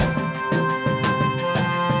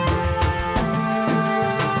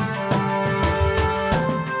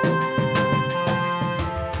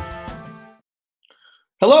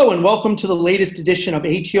Hello and welcome to the latest edition of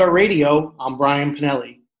ATR Radio. I'm Brian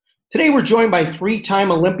Pinelli. Today we're joined by three-time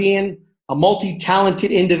Olympian, a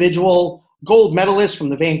multi-talented individual, gold medalist from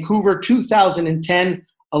the Vancouver 2010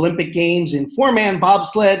 Olympic Games in four-man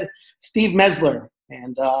bobsled, Steve Mesler.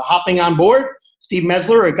 And hopping on board, Steve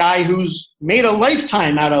Mesler, a guy who's made a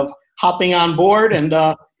lifetime out of hopping on board. And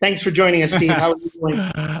thanks for joining us, Steve. How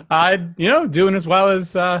are you doing? Doing as well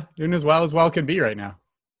as well can be right now.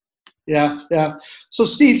 Yeah. So,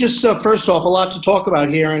 Steve, just first off, a lot to talk about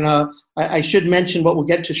here, and I should mention what we'll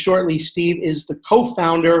get to shortly. Steve is the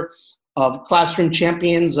co-founder of Classroom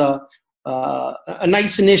Champions, a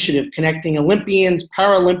nice initiative connecting Olympians,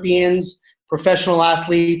 Paralympians, professional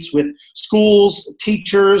athletes with schools,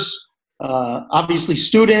 teachers, obviously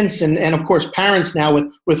students, and of course parents now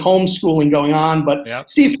with homeschooling going on. But yep.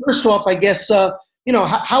 Steve, first off, I guess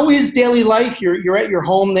how is daily life? You're at your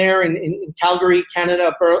home there in Calgary,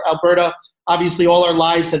 Canada, Alberta. Obviously, all our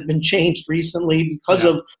lives have been changed recently because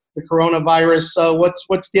of the coronavirus.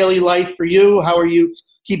 What's daily life for you? How are you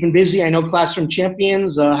keeping busy? I know Classroom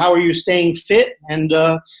Champions. How are you staying fit? And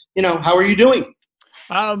how are you doing?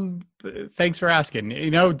 Thanks for asking.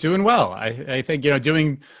 Doing well. I think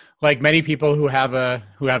doing like many people who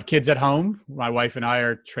have kids at home. My wife and I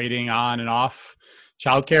are trading on and off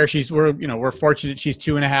childcare. We're fortunate. She's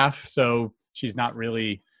 2.5, so she's not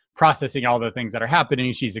really processing all the things that are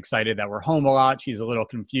happening. She's excited that we're home a lot. She's a little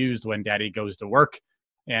confused when Daddy goes to work,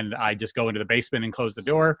 and I just go into the basement and close the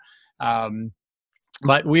door.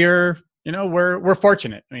 But we're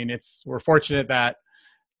fortunate. I mean, we're fortunate that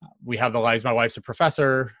we have the lives. My wife's a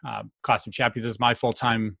professor. Classroom Champions is my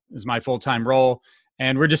full-time role,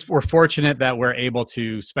 and we're fortunate that we're able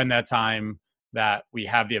to spend that time, that we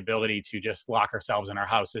have the ability to just lock ourselves in our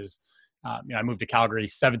houses. I moved to Calgary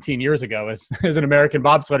 17 years ago as an American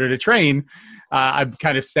bobsledder to train. I'm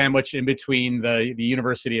kind of sandwiched in between the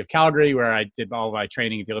University of Calgary, where I did all of my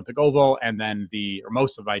training at the Olympic Oval, and then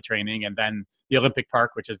most of my training, and then the Olympic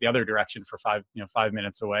Park, which is the other direction for 5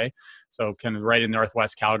 minutes away. So kind of right in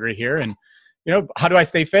Northwest Calgary here. And how do I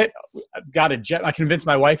stay fit? I've got a gym. I convinced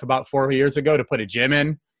my wife about 4 years ago to put a gym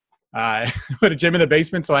in. Put a gym in the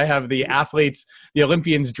basement, so I have the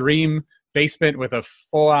Olympians' dream basement with a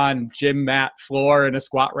full-on gym mat floor and a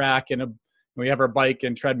squat rack, and we have our bike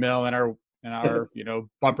and treadmill and our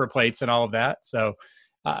bumper plates and all of that. So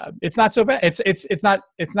it's not so bad. It's not.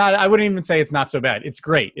 I wouldn't even say it's not so bad. It's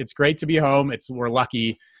great. It's great to be home. We're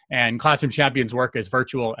lucky, and Classroom Champions work is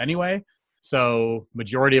virtual anyway. So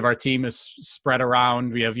majority of our team is spread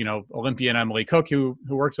around. We have, Olympian Emily Cook who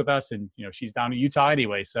works with us, and, she's down in Utah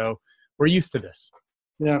anyway. So we're used to this.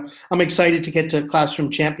 Yeah. I'm excited to get to Classroom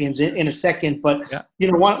Champions in a second, but,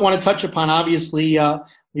 want to touch upon, obviously,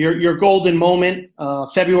 your golden moment.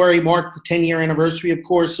 February marked the 10-year anniversary, of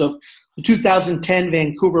course, of the 2010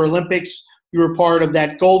 Vancouver Olympics. You were part of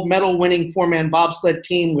that gold medal winning four-man bobsled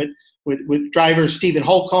team with drivers Stephen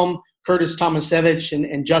Holcomb, Curtis Tomasevich,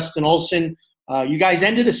 and Justin Olson. You guys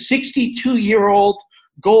ended a 62-year-old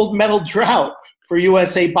gold medal drought for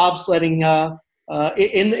USA bobsledding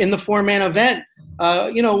in the four-man event.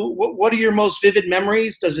 What are your most vivid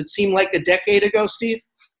memories? Does it seem like a decade ago, Steve?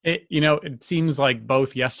 It seems like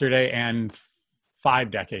both yesterday and 5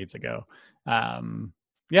 decades ago.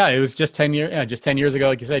 It was just 10 years. Yeah, just 10 years ago,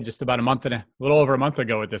 like you said, just about a little over a month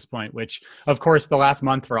ago at this point. Which, of course, the last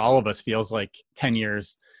month for all of us feels like 10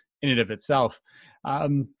 years in and of itself. I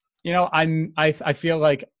feel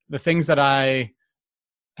like the things that I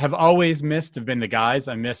have always missed have been the guys.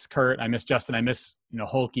 I miss Kurt. I miss Justin. I miss,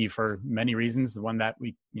 Holkey for many reasons. The one that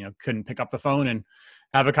we, couldn't pick up the phone and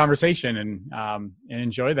have a conversation and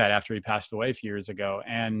enjoy that after he passed away a few years ago.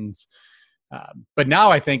 And, but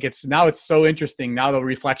now I think it's so interesting. Now the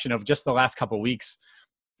reflection of just the last couple of weeks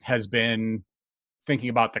has been thinking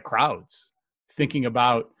about the crowds, thinking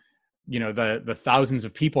about, the thousands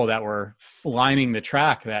of people that were lining the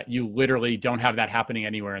track, that you literally don't have that happening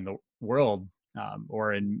anywhere in the world,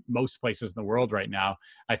 or in most places in the world right now.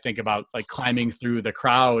 I think about like climbing through the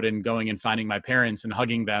crowd and going and finding my parents and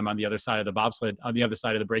hugging them on the other side of the bobsled, on the other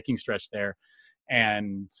side of the braking stretch there.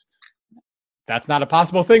 And that's not a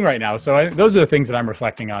possible thing right now. So those are the things that I'm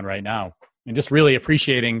reflecting on right now, and just really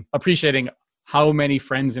appreciating how many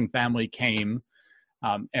friends and family came.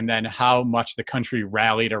 And then how much the country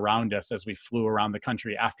rallied around us as we flew around the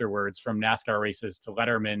country afterwards, from NASCAR races to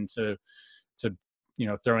Letterman to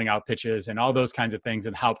throwing out pitches and all those kinds of things,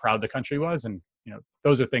 and how proud the country was. And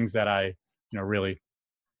those are things that I really,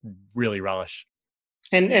 really relish.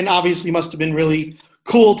 And obviously must have been really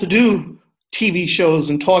cool to do TV shows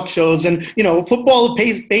and talk shows, and football,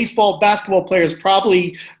 baseball, basketball players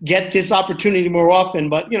probably get this opportunity more often.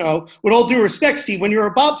 But with all due respect, Steve, when you're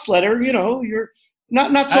a bobsledder, you're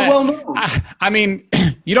not so well known. I mean,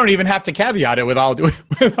 you don't even have to caveat it with all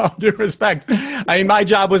due respect. I mean, my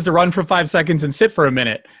job was to run for 5 seconds and sit for a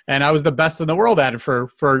minute, and I was the best in the world at it for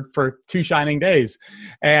 2 shining days.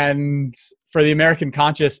 And for the American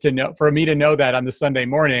conscious for me to know that on the Sunday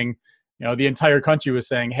morning, the entire country was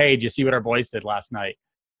saying, "Hey, did you see what our boys did last night?"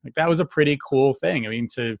 Like, that was a pretty cool thing. I mean,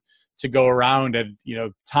 to go around and,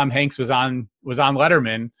 Tom Hanks was on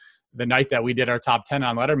Letterman the night that we did our top 10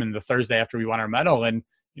 on Letterman, the Thursday after we won our medal. And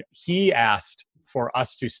he asked for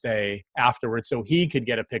us to stay afterwards so he could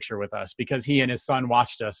get a picture with us, because he and his son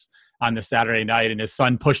watched us on the Saturday night, and his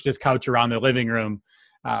son pushed his couch around the living room,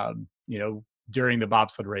 during the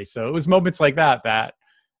bobsled race. So it was moments like that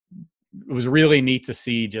it was really neat to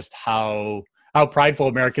see just how prideful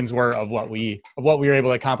Americans were of what we were able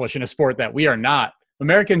to accomplish in a sport that we are not.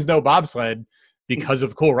 Americans know bobsled because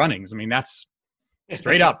of Cool Runnings. I mean, that's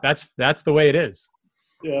straight up. That's the way it is.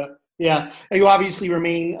 Yeah. Yeah. You obviously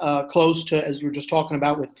remain close to, as you were just talking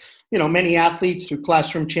about, with, many athletes through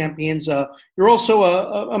Classroom Champions. You're also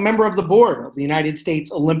a member of the board of the United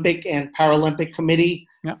States Olympic and Paralympic Committee.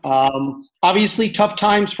 Yeah. Obviously tough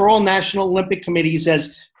times for all national Olympic committees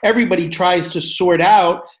as everybody tries to sort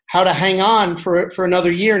out how to hang on for another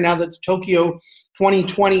year now that the Tokyo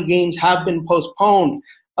 2020 games have been postponed.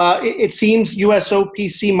 It seems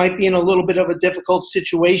USOPC might be in a little bit of a difficult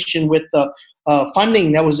situation with the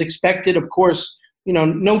funding that was expected. Of course,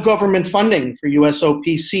 no government funding for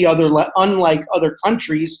USOPC, unlike other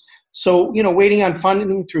countries. So, waiting on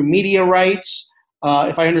funding through media rights,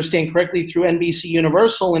 if I understand correctly, through NBC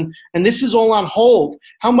Universal, and this is all on hold.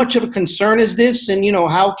 How much of a concern is this? And,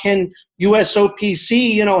 how can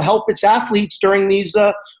USOPC, help its athletes during these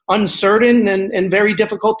uncertain and very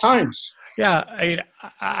difficult times? Yeah,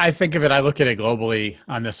 I think of it, I look at it globally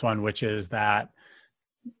on this one, which is that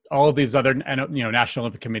all of these other, National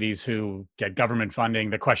Olympic Committees who get government funding,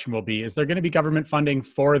 the question will be, is there going to be government funding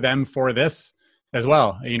for them for this as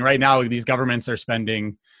well? I mean, right now, these governments are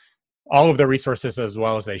spending all of their resources, as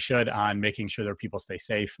well as they should, on making sure their people stay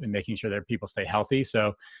safe and making sure their people stay healthy.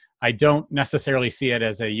 So I don't necessarily see it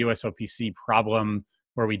as a USOPC problem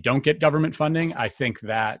where we don't get government funding. I think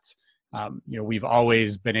that, we've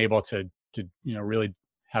always been able to really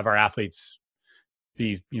have our athletes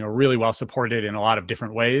be, really well supported in a lot of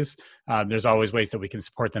different ways. There's always ways that we can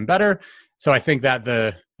support them better. So I think that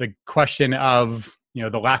the question of, the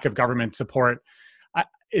lack of government support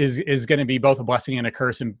is going to be both a blessing and a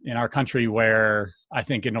curse in our country, where I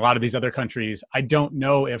think in a lot of these other countries, I don't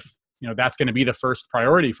know if, that's going to be the first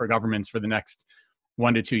priority for governments for the next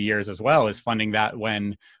 1 to 2 years as well, is funding that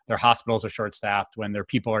when their hospitals are short-staffed, when their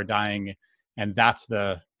people are dying. And that's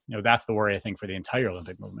the worry, I think, for the entire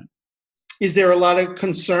Olympic movement. Is there a lot of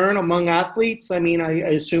concern among athletes? I mean, I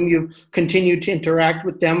assume you've continued to interact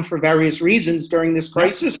with them for various reasons during this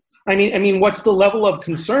crisis. Yeah. I mean, what's the level of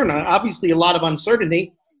concern? Obviously, a lot of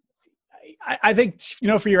uncertainty. I think,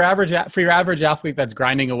 for your average athlete that's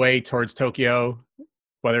grinding away towards Tokyo,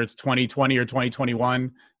 whether it's 2020 or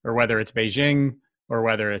 2021, or whether it's Beijing or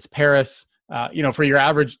whether it's Paris, for your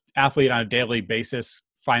average athlete on a daily basis,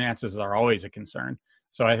 finances are always a concern.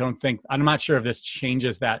 So I'm not sure if this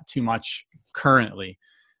changes that too much currently.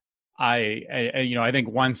 I think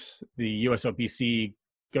once the USOPC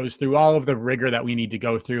goes through all of the rigor that we need to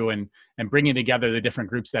go through and bringing together the different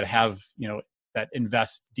groups that have, that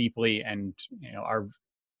invest deeply and, are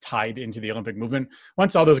tied into the Olympic movement,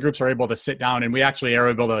 once all those groups are able to sit down and we actually are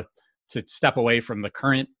able to step away from the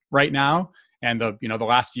current right now and the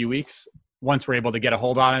last few weeks, once we're able to get a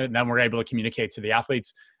hold on it and then we're able to communicate to the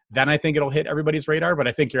athletes, then I think it'll hit everybody's radar. But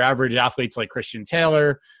I think your average athletes like Christian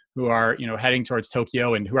Taylor, who are, heading towards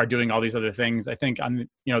Tokyo and who are doing all these other things, I think on,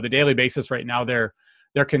 the daily basis right now, their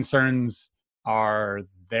concerns are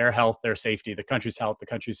their health, their safety, the country's health, the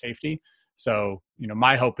country's safety. So,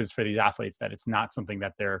 my hope is for these athletes that it's not something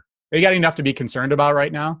that they got enough to be concerned about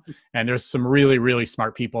right now. And there's some really, really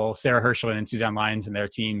smart people. Sarah Hirschland and Suzanne Lyons and their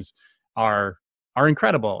teams are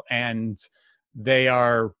incredible. And they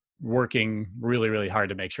are working really, really hard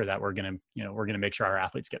to make sure that we're going to make sure our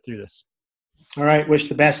athletes get through this. All right. Wish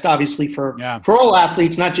the best, obviously, for all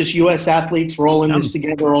athletes, not just U.S. athletes. We're all in this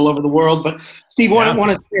together all over the world. But, Steve, want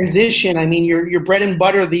to transition. I mean, your bread and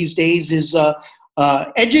butter these days is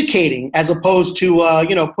educating as opposed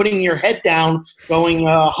to, putting your head down, going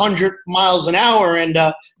 100 miles an hour and,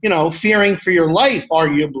 fearing for your life,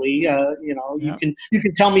 arguably. You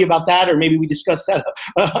can tell me about that, or maybe we discuss that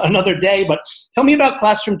another day. But tell me about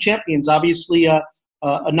Classroom Champions. Obviously,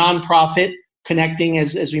 a nonprofit connecting,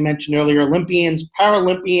 as we mentioned earlier, Olympians,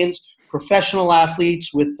 Paralympians, professional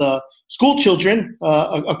athletes with school children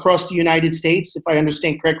across the United States, if I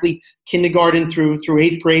understand correctly, kindergarten through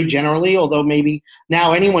eighth grade generally, although maybe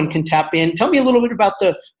now anyone can tap in. Tell me a little bit about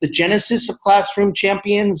the genesis of Classroom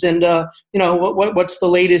Champions and, what's the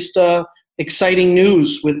latest exciting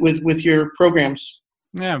news with your programs?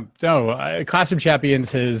 Yeah, no, Classroom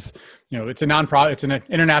Champions is, it's a nonprofit. It's an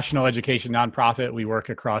international education nonprofit. We work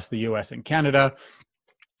across the U.S. and Canada,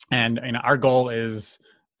 and our goal is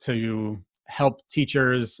to help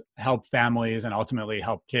teachers, help families, and ultimately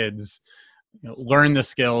help kids learn the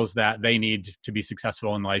skills that they need to be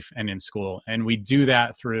successful in life and in school. And we do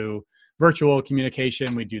that through virtual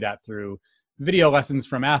communication. We do that through video lessons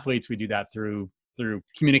from athletes. We do that through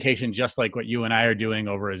communication, just like what you and I are doing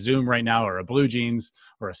over a Zoom right now, or a BlueJeans,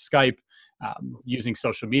 or a Skype, using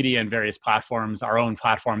social media and various platforms, our own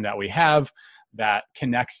platform that we have that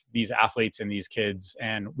connects these athletes and these kids.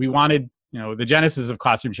 And we wanted, the genesis of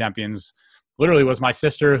Classroom Champions literally was my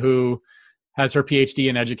sister, who has her PhD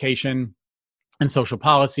in education and social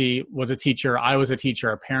policy, was a teacher. I was a teacher.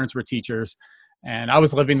 Our parents were teachers. And I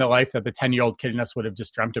was living the life that the 10-year-old kid in us would have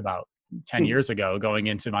just dreamt about 10 years ago, going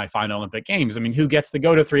into my final Olympic Games. I mean, who gets to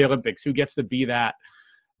go to 3 Olympics? Who gets to be that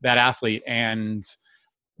athlete? And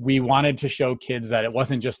we wanted to show kids that it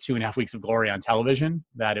wasn't just 2.5 weeks of glory on television,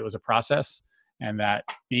 that it was a process, and that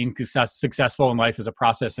being successful in life is a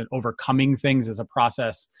process, and overcoming things is a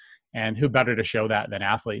process. And who better to show that than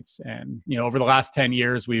athletes? And, over the last 10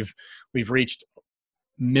 years, we've reached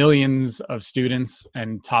millions of students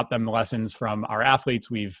and taught them lessons from our athletes.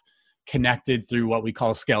 We've connected through what we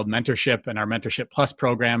call scaled mentorship and our Mentorship Plus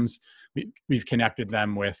programs. We've connected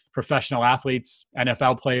them with professional athletes,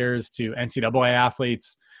 NFL players, to NCAA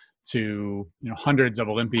athletes, to hundreds of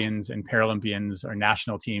Olympians and Paralympians, or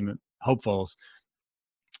national team hopefuls.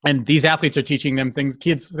 And these athletes are teaching them things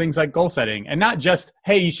like goal setting, and not just,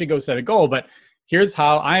 hey, you should go set a goal, but here's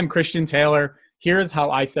how I am Christian Taylor. Here's how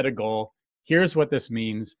I set a goal. Here's what this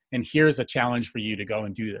means. And here's a challenge for you to go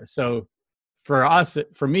and do this. So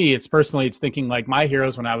for me, it's thinking like my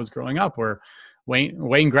heroes when I was growing up were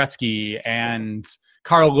Wayne Gretzky and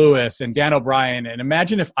Carl Lewis and Dan O'Brien. And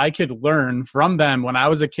imagine if I could learn from them when I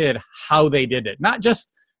was a kid how they did it. Not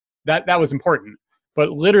just that was important, but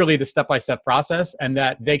literally the step-by-step process, and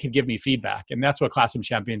that they could give me feedback. And that's what Classroom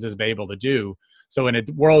Champions has been able to do. So in a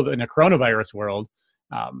coronavirus world,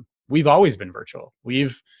 we've always been virtual.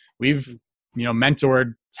 We've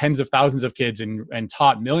mentored tens of thousands of kids and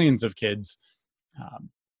taught millions of kids.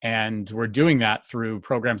 And we're doing that through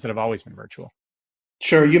programs that have always been virtual.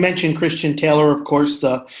 Sure. You mentioned Christian Taylor, of course,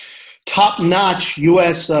 the top-notch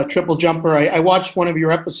U.S. triple jumper. I watched one of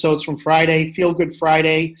your episodes from Friday, Feel Good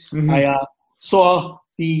Friday. Mm-hmm. I saw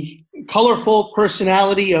the colorful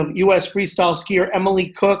personality of U.S. freestyle skier Emily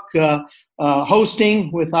Cook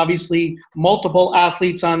hosting, with obviously multiple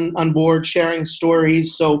athletes on board sharing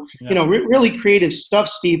stories. So, really creative stuff,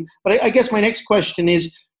 Steve. But I guess my next question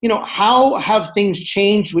is, how have things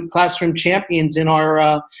changed with Classroom Champions in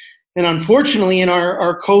our and unfortunately in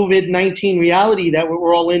our COVID-19 reality that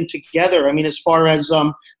we're all in together? I mean, as far as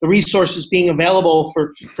the resources being available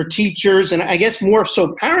for teachers, and I guess more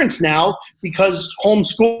so parents now, because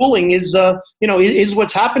homeschooling is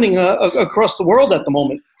what's happening across the world at the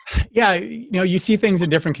moment. Yeah, you see things in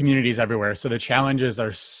different communities everywhere. So the challenges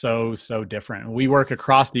are so different. We work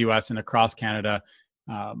across the U.S. and across Canada.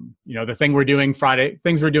 The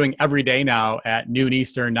things we're doing every day now at noon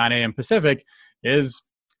Eastern, 9 a.m. Pacific, is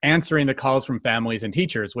answering the calls from families and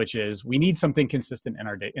teachers, which is, we need something consistent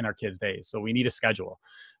in our kids' days. So we need a schedule.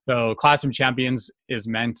 So Classroom Champions is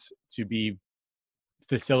meant to be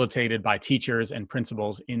facilitated by teachers and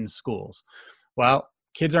principals in schools. Well,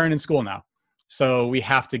 kids aren't in school now, so we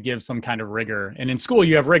have to give some kind of rigor. And in school,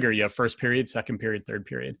 you have rigor. You have first period, second period, third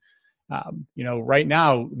period. Right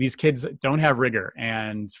now, these kids don't have rigor.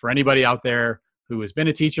 And for anybody out there who has been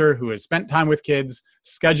a teacher, who has spent time with kids,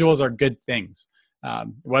 schedules are good things.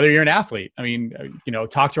 Whether you're an athlete,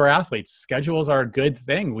 talk to our athletes. Schedules are a good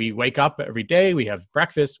thing. We wake up every day, we have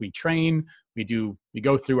breakfast, we train, we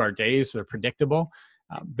go through our days, so they're predictable.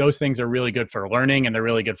 Those things are really good for learning, and they're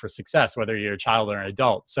really good for success, whether you're a child or an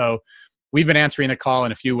adult. So we've been answering the call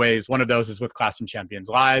in a few ways. One of those is with Classroom Champions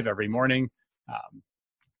Live every morning.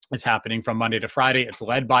 It's happening from Monday to Friday. It's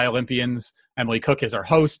led by Olympians. Emily Cook is our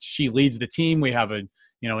host. She leads the team. We have an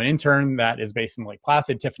intern that is based in Lake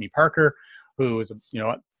Placid, Tiffany Parker, who is a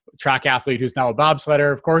track athlete who's now a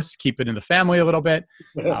bobsledder, of course, keep it in the family a little bit.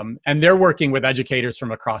 And they're working with educators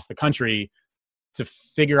from across the country to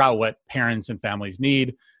figure out what parents and families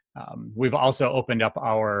need. We've also opened up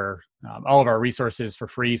our all of our resources for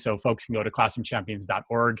free, so folks can go to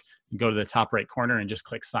classroomchampions.org and go to the top right corner and just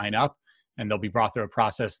click sign up, and they'll be brought through a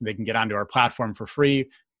process and they can get onto our platform for free.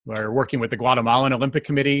 We're working with the Guatemalan Olympic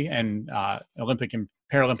Committee and Olympic and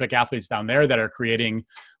Paralympic athletes down there that are creating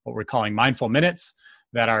what we're calling mindful minutes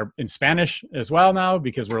that are in Spanish as well now,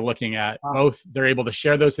 because we're looking at both. They're able to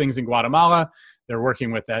share those things in Guatemala. They're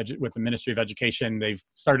working with the Ministry of Education. They've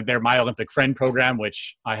started their My Olympic Friend program,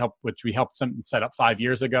 which we helped set up 5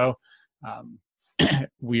 years ago.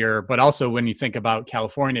 But also when you think about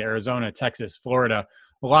California, Arizona, Texas, Florida,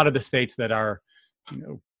 a lot of the states that are,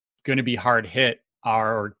 going to be hard hit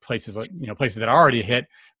are places that are already hit.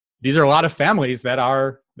 These are a lot of families that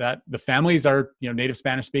the families are, native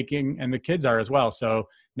Spanish speaking, and the kids are as well. So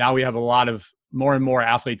now we have a lot of more and more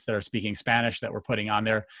athletes that are speaking Spanish that we're putting on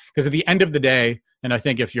there. Because at the end of the day, and I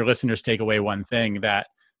think if your listeners take away one thing that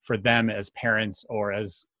for them as parents or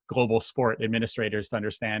as global sport administrators to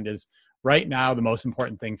understand is right now, the most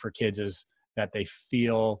important thing for kids is that they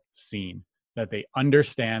feel seen, that they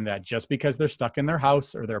understand that just because they're stuck in their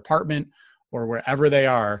house or their apartment or wherever they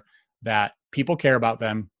are, that people care about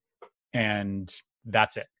them, and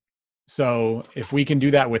that's it. So if we can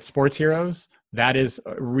do that with sports heroes, that is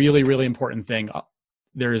a really, really important thing.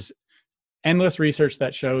 There's endless research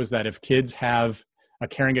that shows that if kids have a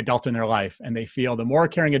caring adult in their life and they feel the more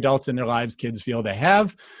caring adults in their lives kids feel they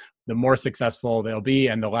have, the more successful they'll be,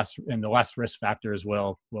 and the less risk factors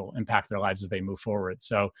will impact their lives as they move forward.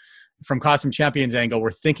 So from Classroom Champions angle,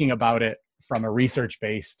 we're thinking about it from a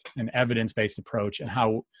research-based and evidence-based approach, and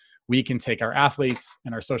how we can take our athletes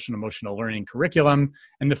and our social and emotional learning curriculum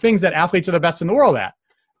and the things that athletes are the best in the world at.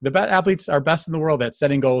 Athletes are best in the world at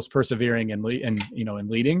setting goals, persevering, and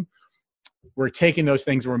leading. We're taking those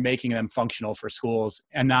things, we're making them functional for schools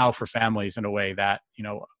and now for families in a way that,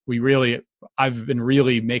 I've been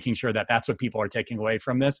really making sure that that's what people are taking away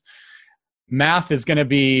from this. Math is going to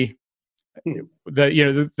be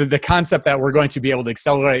the concept that we're going to be able to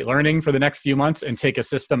accelerate learning for the next few months and take a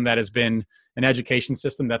system that has been an education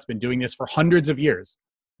system that's been doing this for hundreds of years.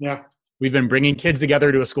 Yeah. We've been bringing kids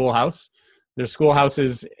together to a schoolhouse. There's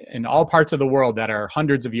schoolhouses in all parts of the world that are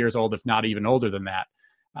hundreds of years old, if not even older than that.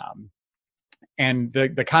 And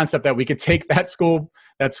the concept that we could take that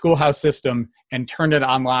schoolhouse system and turn it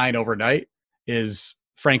online overnight is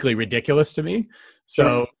frankly ridiculous to me.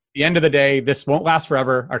 So at the end of the day, this won't last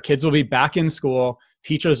forever. Our kids will be back in school.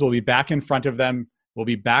 Teachers will be back in front of them. We'll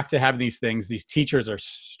be back to having these things. These teachers are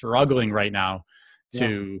struggling right now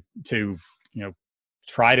to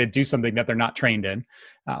try to do something that they're not trained in.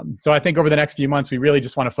 So I think over the next few months, we really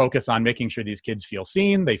just want to focus on making sure these kids feel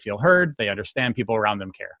seen, they feel heard, they understand people around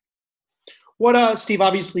them care. What, Steve,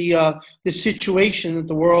 obviously the situation that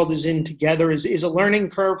the world is in together is a learning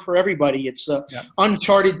curve for everybody. It's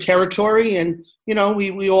uncharted territory, and,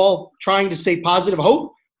 we all trying to stay positive,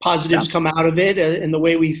 hope positives come out of it in the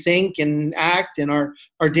way we think and act in our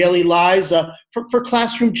daily lives. For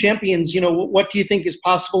Classroom Champions, what do you think is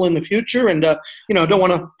possible in the future? And, don't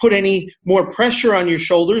want to put any more pressure on your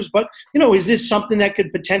shoulders, but, is this something that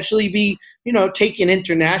could potentially be, taken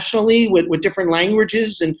internationally with different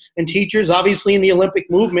languages and teachers? Obviously, in the Olympic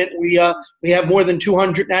movement, we have more than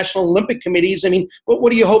 200 national Olympic committees. I mean,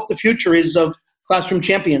 what do you hope the future is of Classroom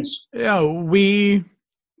Champions?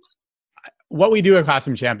 What we do at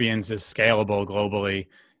Classroom Champions is scalable globally.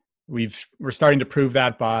 We're starting to prove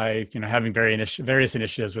that by having various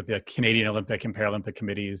initiatives with the Canadian Olympic and Paralympic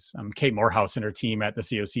committees. Kate Morehouse and her team at the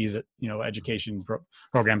COC's education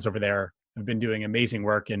programs over there have been doing amazing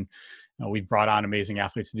work, and we've brought on amazing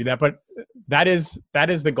athletes to do that. But that is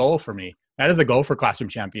the goal for me. That is the goal for Classroom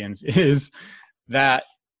Champions, is that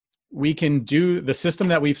we can do the system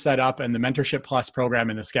that we've set up, and the Mentorship Plus program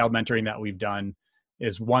and the scaled mentoring that we've done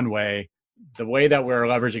is one way. The way that we're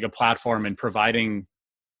leveraging a platform and providing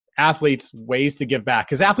athletes ways to give back,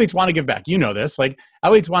 because athletes want to give back. This,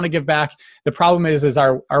 athletes want to give back. The problem is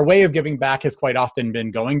our way of giving back has quite often been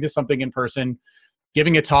going to something in person,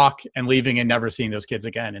 giving a talk and leaving and never seeing those kids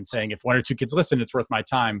again, and saying, if one or two kids listen, it's worth my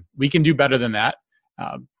time. We can do better than that.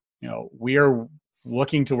 We are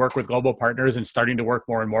looking to work with global partners and starting to work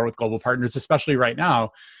more and more with global partners, especially right now,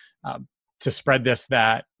 to spread this,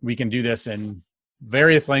 that we can do this in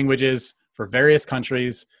various languages for various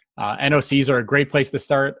countries. NOCs are a great place to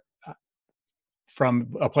start,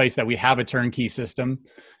 from a place that we have a turnkey system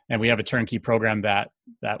and we have a turnkey program that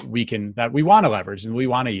we want to leverage and we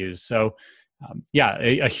want to use. So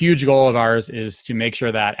a huge goal of ours is to make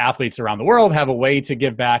sure that athletes around the world have a way to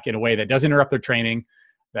give back in a way that doesn't interrupt their training,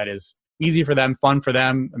 that is easy for them, fun for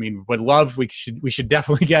them. I mean, we should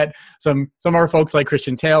definitely get some of our folks like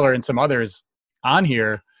Christian Taylor and some others on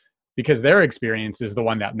here because their experience is the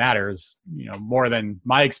one that matters, more than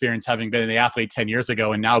my experience having been the athlete 10 years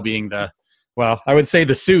ago and now being well, I would say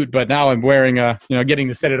the suit, but now I'm wearing getting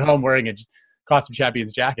to sit at home wearing a Classroom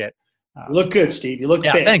Champions jacket. You look good, Steve. You look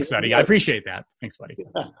fit. Thanks, buddy. I appreciate that. Thanks, buddy.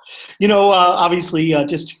 Obviously,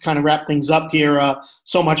 just to kind of wrap things up here,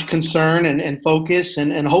 so much concern and focus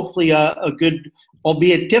and hopefully a good,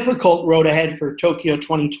 albeit difficult, road ahead for Tokyo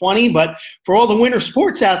 2020. But for all the winter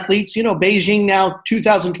sports athletes, Beijing now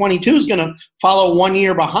 2022 is going to follow 1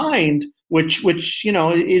 year behind, which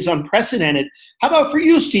is unprecedented. How about for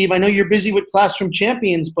you, Steve? I know you're busy with Classroom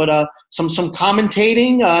Champions, but some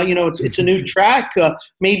commentating. It's a new track.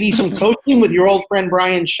 Maybe some coaching with your old friend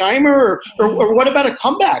Brian Scheimer, or what about a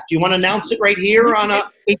comeback? Do you want to announce it right here on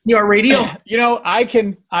ATR Radio?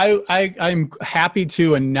 I'm happy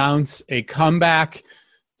to announce a comeback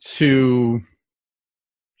to.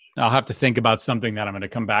 I'll have to think about something that I'm going to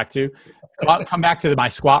come back to. Come back to my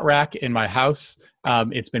squat rack in my house.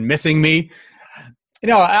 It's been missing me.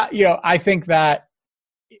 I think that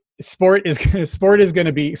sport's going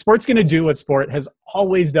to do what sport has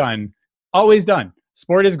always done.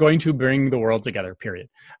 Sport is going to bring the world together, period.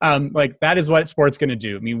 That is what sport's going to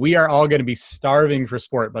do. I mean, we are all going to be starving for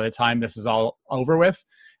sport by the time this is all over with.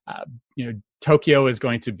 Tokyo is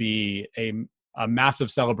going to be a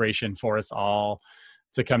massive celebration for us all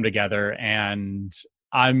to come together. And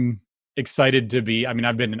I'm excited to be,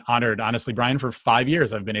 I've been honored, honestly, Brian, for 5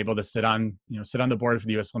 years. I've been able to sit on the board for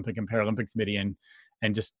the U.S. Olympic and Paralympic Committee and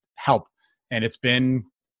just help. And it's been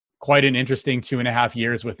quite an interesting 2.5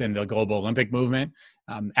 years within the global Olympic movement.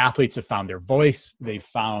 Athletes have found their voice. They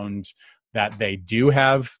found that they do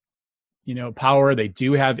have, power. They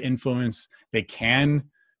do have influence. They can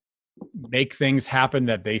make things happen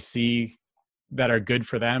that they see that are good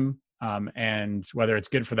for them. And whether it's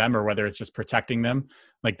good for them or whether it's just protecting them,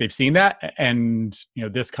 they've seen that. And,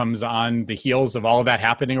 this comes on the heels of all of that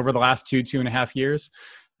happening over the last 2.5 years.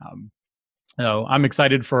 So I'm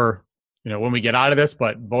excited for, when we get out of this,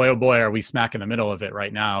 but boy, oh boy, are we smack in the middle of it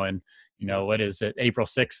right now. And, what is it, April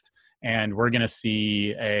 6th? And we're going to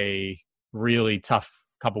see a really tough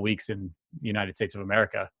couple weeks in the United States of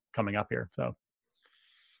America coming up here. So.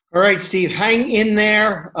 All right, Steve, hang in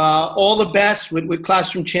there. All the best with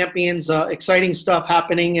Classroom Champions. Exciting stuff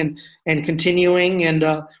happening and continuing, and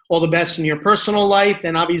all the best in your personal life.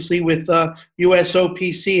 And obviously with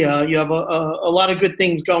USOPC, you have a lot of good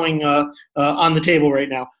things going on the table right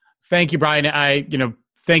now. Thank you, Brian.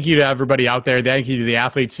 Thank you to everybody out there. Thank you to the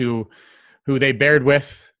athletes who they bared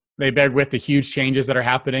with. They bared with the huge changes that are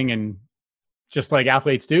happening. And just like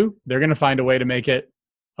athletes do, they're going to find a way to make it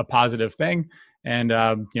a positive thing. And,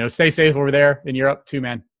 stay safe over there in Europe too,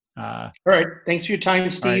 man. All right. Thanks for your time,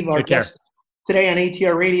 Steve. Right, our guest today on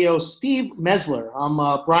ATR Radio, Steve Mesler.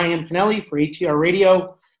 I'm Brian Pinelli for ATR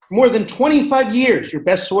Radio. For more than 25 years, your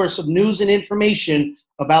best source of news and information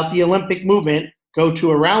about the Olympic movement. Go to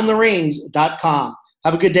aroundtherings.com.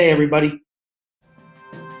 Have a good day, everybody.